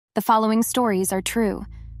The following stories are true.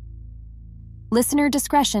 Listener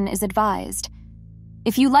discretion is advised.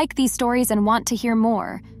 If you like these stories and want to hear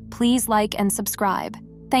more, please like and subscribe.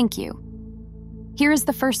 Thank you. Here is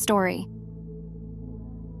the first story.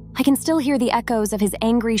 I can still hear the echoes of his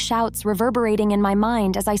angry shouts reverberating in my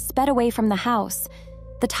mind as I sped away from the house,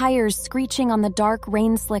 the tires screeching on the dark,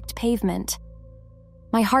 rain-slicked pavement.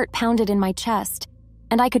 My heart pounded in my chest,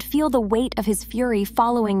 and I could feel the weight of his fury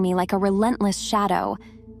following me like a relentless shadow.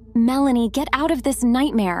 Melanie, get out of this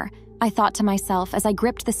nightmare, I thought to myself as I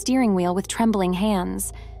gripped the steering wheel with trembling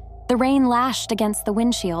hands. The rain lashed against the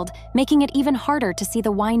windshield, making it even harder to see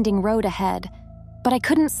the winding road ahead. But I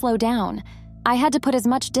couldn't slow down. I had to put as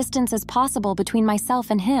much distance as possible between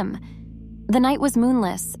myself and him. The night was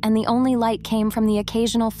moonless, and the only light came from the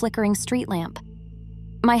occasional flickering street lamp.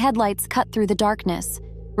 My headlights cut through the darkness,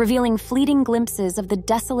 revealing fleeting glimpses of the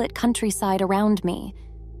desolate countryside around me.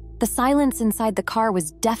 The silence inside the car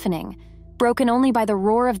was deafening, broken only by the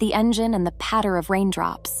roar of the engine and the patter of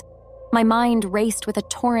raindrops. My mind raced with a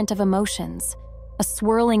torrent of emotions, a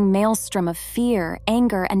swirling maelstrom of fear,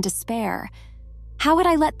 anger, and despair. How had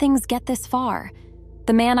I let things get this far?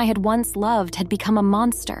 The man I had once loved had become a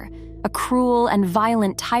monster, a cruel and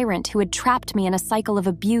violent tyrant who had trapped me in a cycle of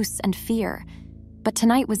abuse and fear. But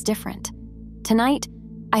tonight was different. Tonight,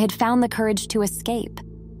 I had found the courage to escape.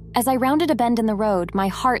 As I rounded a bend in the road, my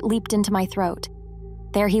heart leaped into my throat.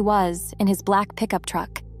 There he was, in his black pickup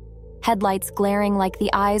truck, headlights glaring like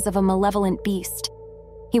the eyes of a malevolent beast.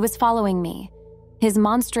 He was following me, his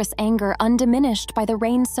monstrous anger undiminished by the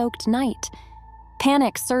rain-soaked night.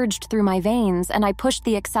 Panic surged through my veins, and I pushed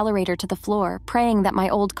the accelerator to the floor, praying that my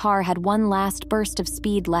old car had one last burst of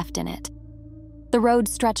speed left in it. The road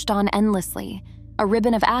stretched on endlessly, a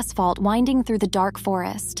ribbon of asphalt winding through the dark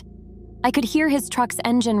forest. I could hear his truck's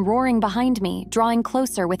engine roaring behind me, drawing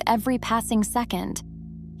closer with every passing second.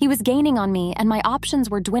 He was gaining on me, and my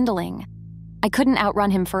options were dwindling. I couldn't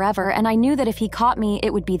outrun him forever, and I knew that if he caught me,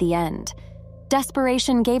 it would be the end.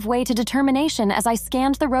 Desperation gave way to determination as I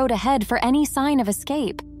scanned the road ahead for any sign of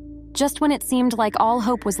escape. Just when it seemed like all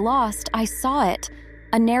hope was lost, I saw it,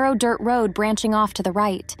 a narrow dirt road branching off to the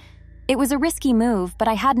right. It was a risky move, but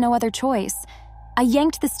I had no other choice. I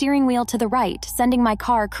yanked the steering wheel to the right, sending my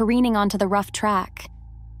car careening onto the rough track.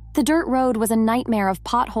 The dirt road was a nightmare of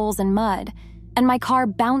potholes and mud, and my car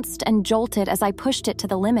bounced and jolted as I pushed it to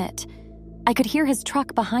the limit. I could hear his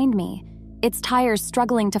truck behind me, its tires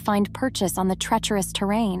struggling to find purchase on the treacherous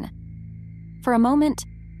terrain. For a moment,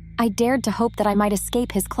 I dared to hope that I might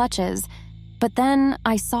escape his clutches, but then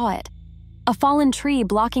I saw it, a fallen tree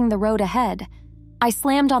blocking the road ahead. I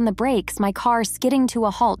slammed on the brakes, my car skidding to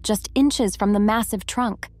a halt just inches from the massive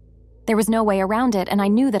trunk. There was no way around it, and I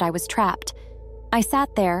knew that I was trapped. I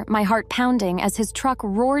sat there, my heart pounding, as his truck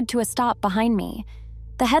roared to a stop behind me.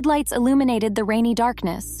 The headlights illuminated the rainy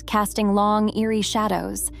darkness, casting long, eerie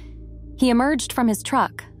shadows. He emerged from his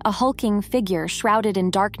truck, a hulking figure shrouded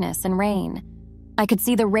in darkness and rain. I could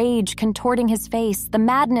see the rage contorting his face, the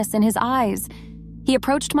madness in his eyes. He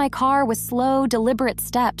approached my car with slow, deliberate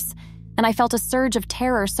steps, and I felt a surge of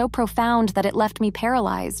terror so profound that it left me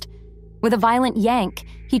paralyzed. With a violent yank,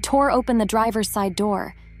 he tore open the driver's side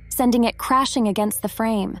door, sending it crashing against the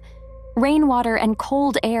frame. Rainwater and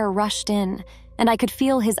cold air rushed in, and I could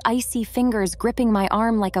feel his icy fingers gripping my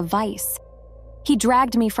arm like a vice. He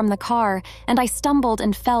dragged me from the car, and I stumbled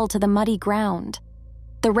and fell to the muddy ground.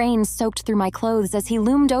 The rain soaked through my clothes as he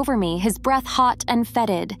loomed over me, his breath hot and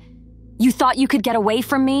fetid. "You thought you could get away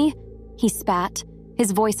from me?" he spat,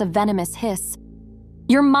 his voice a venomous hiss.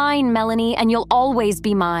 "You're mine, Melanie, and you'll always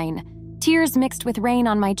be mine." Tears mixed with rain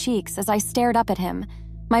on my cheeks as I stared up at him,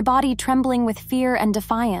 my body trembling with fear and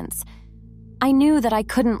defiance. I knew that I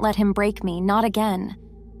couldn't let him break me, not again.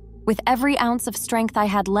 With every ounce of strength I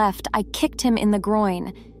had left, I kicked him in the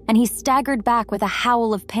groin, and he staggered back with a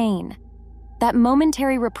howl of pain. That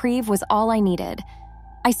momentary reprieve was all I needed.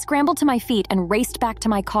 I scrambled to my feet and raced back to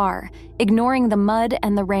my car, ignoring the mud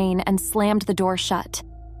and the rain, and slammed the door shut.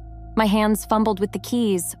 My hands fumbled with the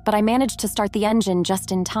keys, but I managed to start the engine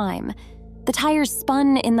just in time. The tires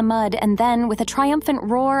spun in the mud, and then, with a triumphant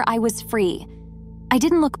roar, I was free. I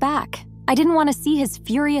didn't look back. I didn't want to see his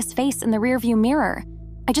furious face in the rearview mirror.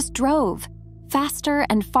 I just drove, faster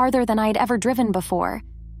and farther than I'd ever driven before,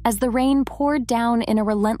 as the rain poured down in a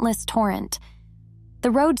relentless torrent. The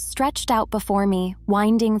road stretched out before me,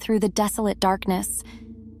 winding through the desolate darkness.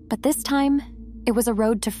 But this time, it was a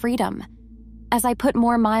road to freedom. As I put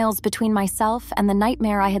more miles between myself and the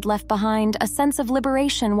nightmare I had left behind, a sense of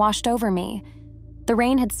liberation washed over me. The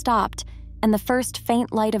rain had stopped, and the first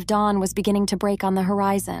faint light of dawn was beginning to break on the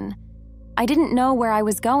horizon. I didn't know where I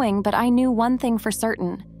was going, but I knew one thing for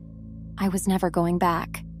certain. I was never going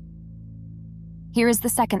back. Here is the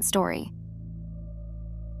second story.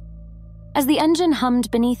 As the engine hummed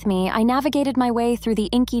beneath me, I navigated my way through the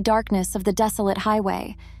inky darkness of the desolate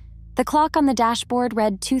highway. The clock on the dashboard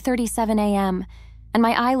read 2:37 a.m., and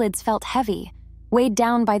my eyelids felt heavy, weighed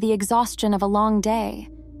down by the exhaustion of a long day.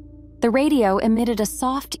 The radio emitted a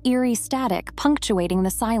soft, eerie static, punctuating the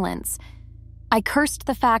silence. I cursed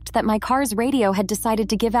the fact that my car's radio had decided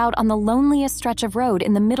to give out on the loneliest stretch of road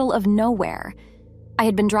in the middle of nowhere. I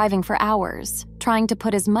had been driving for hours, trying to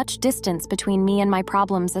put as much distance between me and my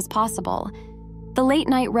problems as possible. The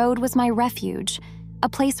late-night road was my refuge, a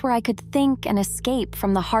place where I could think and escape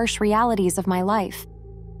from the harsh realities of my life.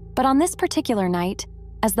 But on this particular night,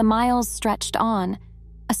 as the miles stretched on,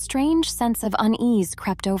 a strange sense of unease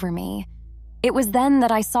crept over me. It was then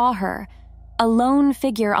that I saw her, a lone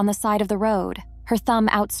figure on the side of the road, her thumb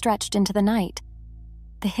outstretched into the night.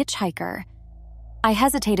 The hitchhiker. I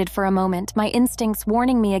hesitated for a moment, my instincts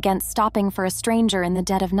warning me against stopping for a stranger in the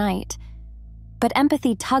dead of night. But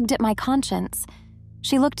empathy tugged at my conscience.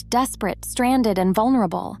 She looked desperate, stranded, and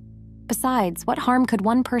vulnerable. Besides, what harm could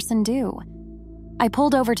one person do? I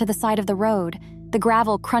pulled over to the side of the road, the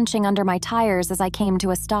gravel crunching under my tires as I came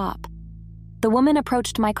to a stop. The woman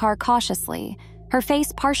approached my car cautiously, her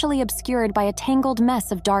face partially obscured by a tangled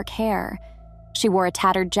mess of dark hair. She wore a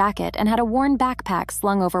tattered jacket and had a worn backpack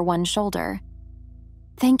slung over one shoulder.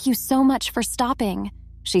 "Thank you so much for stopping,"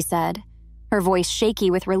 she said, her voice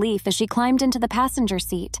shaky with relief as she climbed into the passenger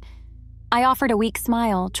seat. I offered a weak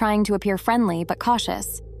smile, trying to appear friendly but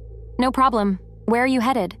cautious. "No problem. Where are you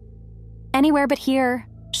headed?" "Anywhere but here,"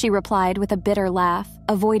 she replied with a bitter laugh,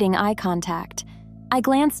 avoiding eye contact. I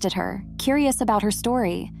glanced at her, curious about her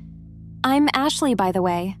story. "I'm Ashley, by the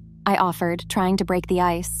way," I offered, trying to break the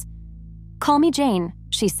ice. "Call me Jane,"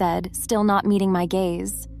 she said, still not meeting my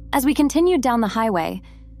gaze. As we continued down the highway,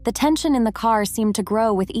 the tension in the car seemed to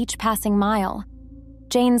grow with each passing mile.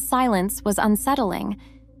 Jane's silence was unsettling,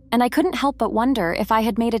 and I couldn't help but wonder if I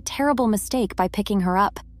had made a terrible mistake by picking her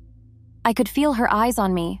up. I could feel her eyes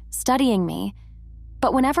on me, studying me,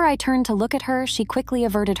 but whenever I turned to look at her, she quickly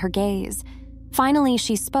averted her gaze. Finally,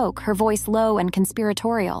 she spoke, her voice low and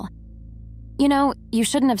conspiratorial. "You know, you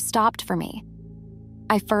shouldn't have stopped for me."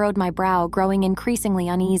 I furrowed my brow, growing increasingly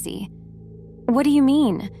uneasy. "What do you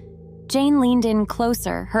mean?" Jane leaned in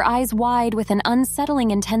closer, her eyes wide with an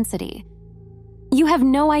unsettling intensity. "You have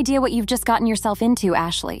no idea what you've just gotten yourself into,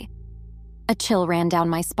 Ashley." A chill ran down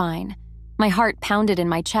my spine. My heart pounded in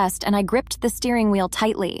my chest, and I gripped the steering wheel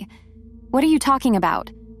tightly. "What are you talking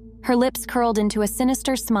about?" Her lips curled into a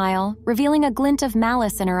sinister smile, revealing a glint of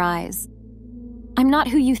malice in her eyes. "I'm not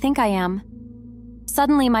who you think I am."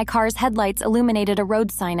 Suddenly, my car's headlights illuminated a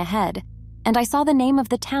road sign ahead, and I saw the name of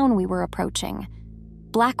the town we were approaching.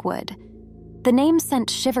 Blackwood. The name sent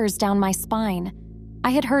shivers down my spine.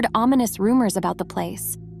 I had heard ominous rumors about the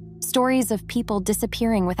place, stories of people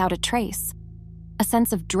disappearing without a trace. A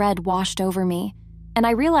sense of dread washed over me, and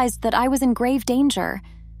I realized that I was in grave danger.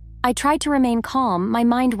 I tried to remain calm, my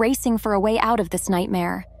mind racing for a way out of this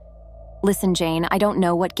nightmare. "Listen, Jane, I don't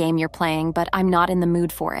know what game you're playing, but I'm not in the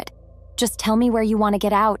mood for it. Just tell me where you want to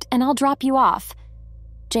get out, and I'll drop you off."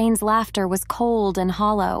 Jane's laughter was cold and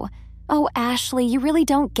hollow. "Oh, Ashley, you really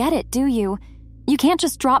don't get it, do you? You can't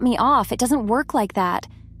just drop me off. It doesn't work like that."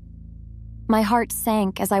 My heart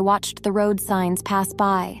sank as I watched the road signs pass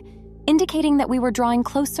by, indicating that we were drawing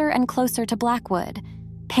closer and closer to Blackwood.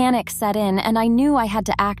 Panic set in, and I knew I had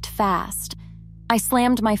to act fast. I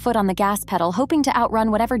slammed my foot on the gas pedal, hoping to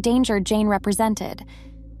outrun whatever danger Jane represented.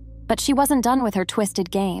 But she wasn't done with her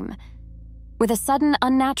twisted game. With a sudden,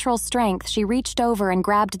 unnatural strength, she reached over and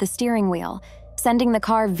grabbed the steering wheel, sending the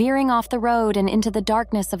car veering off the road and into the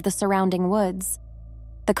darkness of the surrounding woods.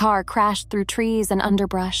 The car crashed through trees and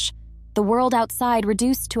underbrush, the world outside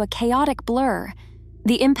reduced to a chaotic blur.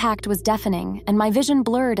 The impact was deafening, and my vision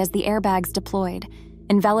blurred as the airbags deployed,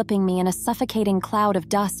 enveloping me in a suffocating cloud of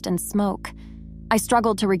dust and smoke. I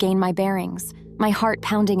struggled to regain my bearings, my heart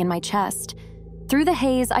pounding in my chest. Through the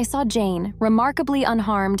haze, I saw Jane, remarkably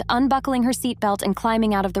unharmed, unbuckling her seatbelt and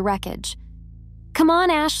climbing out of the wreckage. "Come on,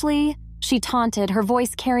 Ashley," she taunted, her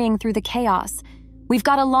voice carrying through the chaos. "We've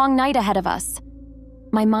got a long night ahead of us."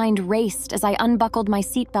 My mind raced as I unbuckled my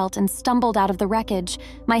seatbelt and stumbled out of the wreckage,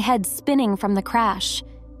 my head spinning from the crash.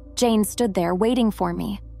 Jane stood there, waiting for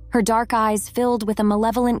me, her dark eyes filled with a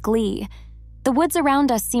malevolent glee. The woods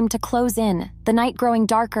around us seemed to close in, the night growing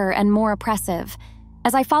darker and more oppressive.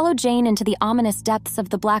 As I followed Jane into the ominous depths of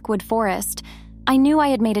the Blackwood forest, I knew I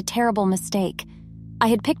had made a terrible mistake. I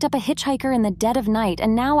had picked up a hitchhiker in the dead of night,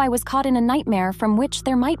 and now I was caught in a nightmare from which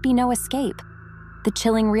there might be no escape. The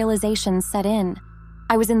chilling realization set in.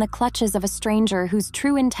 I was in the clutches of a stranger whose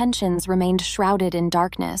true intentions remained shrouded in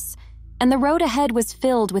darkness, and the road ahead was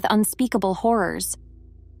filled with unspeakable horrors.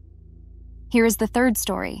 Here is the third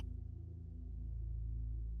story.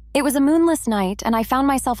 It was a moonless night, and I found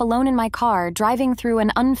myself alone in my car, driving through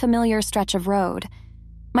an unfamiliar stretch of road.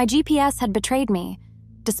 My GPS had betrayed me,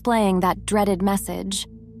 displaying that dreaded message.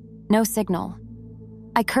 No signal.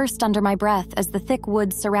 I cursed under my breath as the thick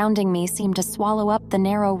woods surrounding me seemed to swallow up the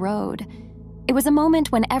narrow road. It was a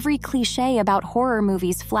moment when every cliché about horror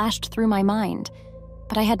movies flashed through my mind,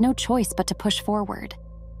 but I had no choice but to push forward.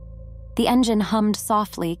 The engine hummed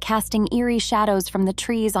softly, casting eerie shadows from the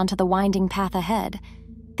trees onto the winding path ahead.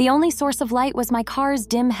 The only source of light was my car's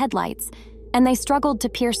dim headlights, and they struggled to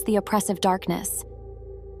pierce the oppressive darkness.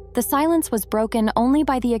 The silence was broken only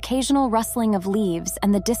by the occasional rustling of leaves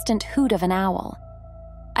and the distant hoot of an owl.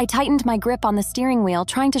 I tightened my grip on the steering wheel,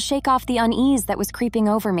 trying to shake off the unease that was creeping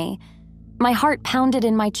over me. My heart pounded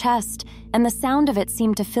in my chest, and the sound of it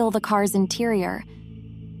seemed to fill the car's interior.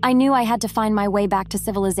 I knew I had to find my way back to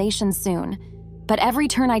civilization soon, but every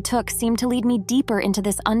turn I took seemed to lead me deeper into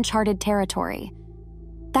this uncharted territory.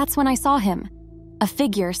 That's when I saw him, a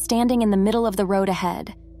figure standing in the middle of the road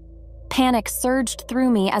ahead. Panic surged through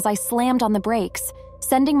me as I slammed on the brakes,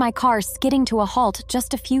 sending my car skidding to a halt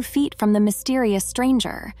just a few feet from the mysterious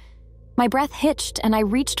stranger. My breath hitched and I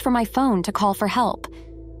reached for my phone to call for help.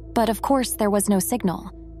 But of course there was no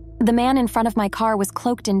signal. The man in front of my car was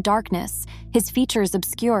cloaked in darkness, his features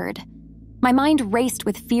obscured. My mind raced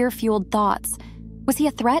with fear-fueled thoughts. Was he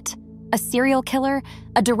a threat? A serial killer?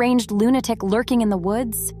 A deranged lunatic lurking in the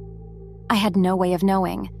woods? I had no way of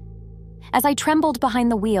knowing. As I trembled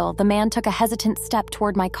behind the wheel, the man took a hesitant step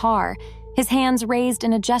toward my car, his hands raised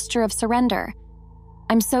in a gesture of surrender.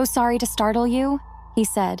 "I'm so sorry to startle you," he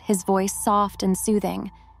said, his voice soft and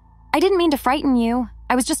soothing. "I didn't mean to frighten you.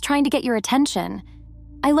 I was just trying to get your attention."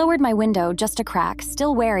 I lowered my window just a crack,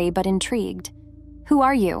 still wary but intrigued. "Who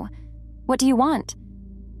are you? What do you want?"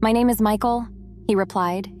 "My name is Michael," he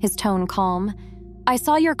replied, his tone calm. "I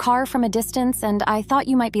saw your car from a distance and I thought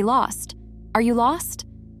you might be lost. Are you lost?"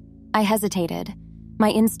 I hesitated, my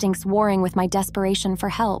instincts warring with my desperation for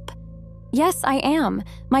help. "Yes, I am.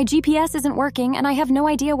 My GPS isn't working and I have no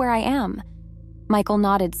idea where I am." Michael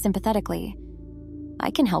nodded sympathetically.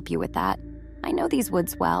 "I can help you with that. I know these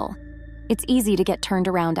woods well. It's easy to get turned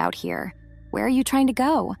around out here. Where are you trying to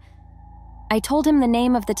go?" I told him the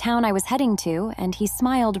name of the town I was heading to, and he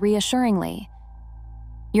smiled reassuringly.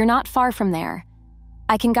 "You're not far from there.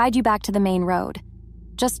 I can guide you back to the main road.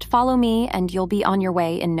 Just follow me and you'll be on your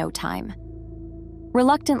way in no time."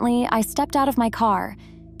 Reluctantly, I stepped out of my car,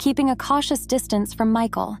 keeping a cautious distance from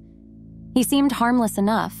Michael. He seemed harmless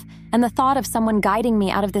enough, and the thought of someone guiding me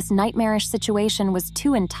out of this nightmarish situation was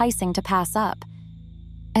too enticing to pass up.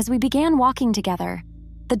 As we began walking together,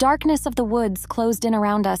 the darkness of the woods closed in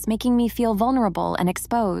around us, making me feel vulnerable and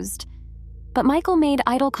exposed. But Michael made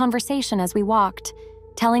idle conversation as we walked,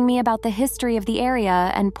 telling me about the history of the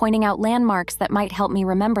area and pointing out landmarks that might help me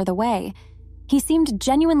remember the way. He seemed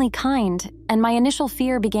genuinely kind, and my initial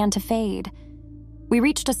fear began to fade. We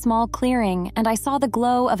reached a small clearing, and I saw the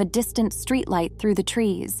glow of a distant streetlight through the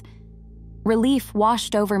trees. Relief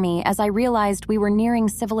washed over me as I realized we were nearing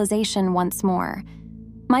civilization once more.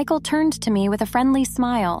 Michael turned to me with a friendly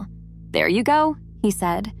smile. "There you go," he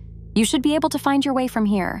said. "You should be able to find your way from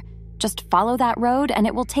here. Just follow that road and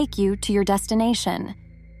it will take you to your destination."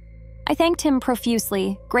 I thanked him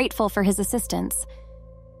profusely, grateful for his assistance.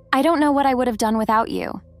 "I don't know what I would have done without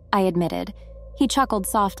you," I admitted. He chuckled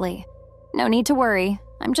softly. "No need to worry.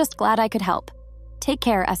 I'm just glad I could help. Take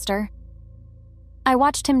care, Esther." I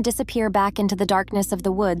watched him disappear back into the darkness of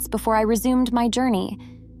the woods before I resumed my journey.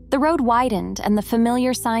 The road widened and the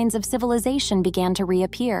familiar signs of civilization began to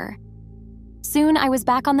reappear. Soon I was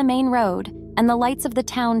back on the main road, and the lights of the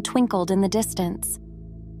town twinkled in the distance.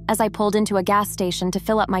 As I pulled into a gas station to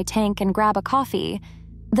fill up my tank and grab a coffee,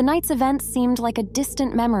 the night's events seemed like a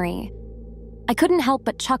distant memory. I couldn't help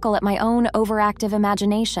but chuckle at my own overactive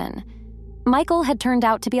imagination. Michael had turned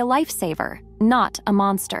out to be a lifesaver, not a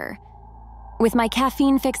monster. With my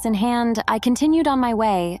caffeine fix in hand, I continued on my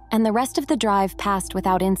way, and the rest of the drive passed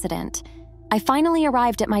without incident. I finally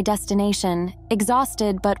arrived at my destination,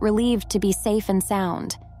 exhausted but relieved to be safe and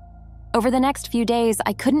sound. Over the next few days,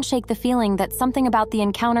 I couldn't shake the feeling that something about the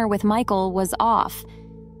encounter with Michael was off.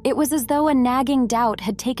 It was as though a nagging doubt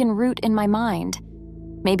had taken root in my mind.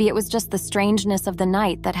 Maybe it was just the strangeness of the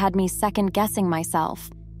night that had me second-guessing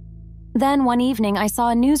myself. Then one evening, I saw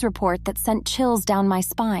a news report that sent chills down my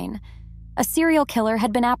spine. A serial killer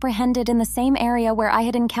had been apprehended in the same area where I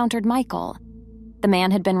had encountered Michael. The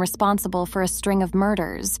man had been responsible for a string of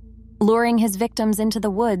murders. luring his victims into the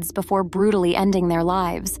woods before brutally ending their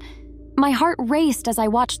lives. My heart raced as I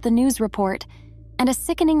watched the news report, and a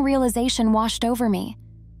sickening realization washed over me.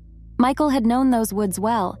 Michael had known those woods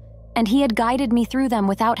well, and he had guided me through them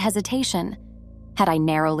without hesitation. Had I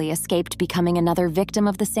narrowly escaped becoming another victim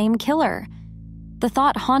of the same killer? The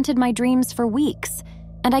thought haunted my dreams for weeks,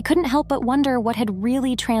 and I couldn't help but wonder what had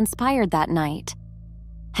really transpired that night.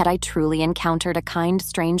 Had I truly encountered a kind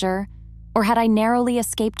stranger, or had I narrowly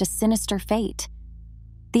escaped a sinister fate?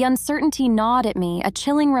 The uncertainty gnawed at me, a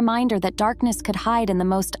chilling reminder that darkness could hide in the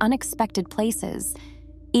most unexpected places,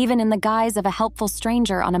 even in the guise of a helpful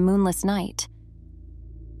stranger on a moonless night.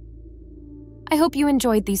 I hope you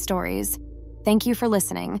enjoyed these stories. Thank you for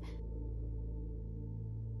listening.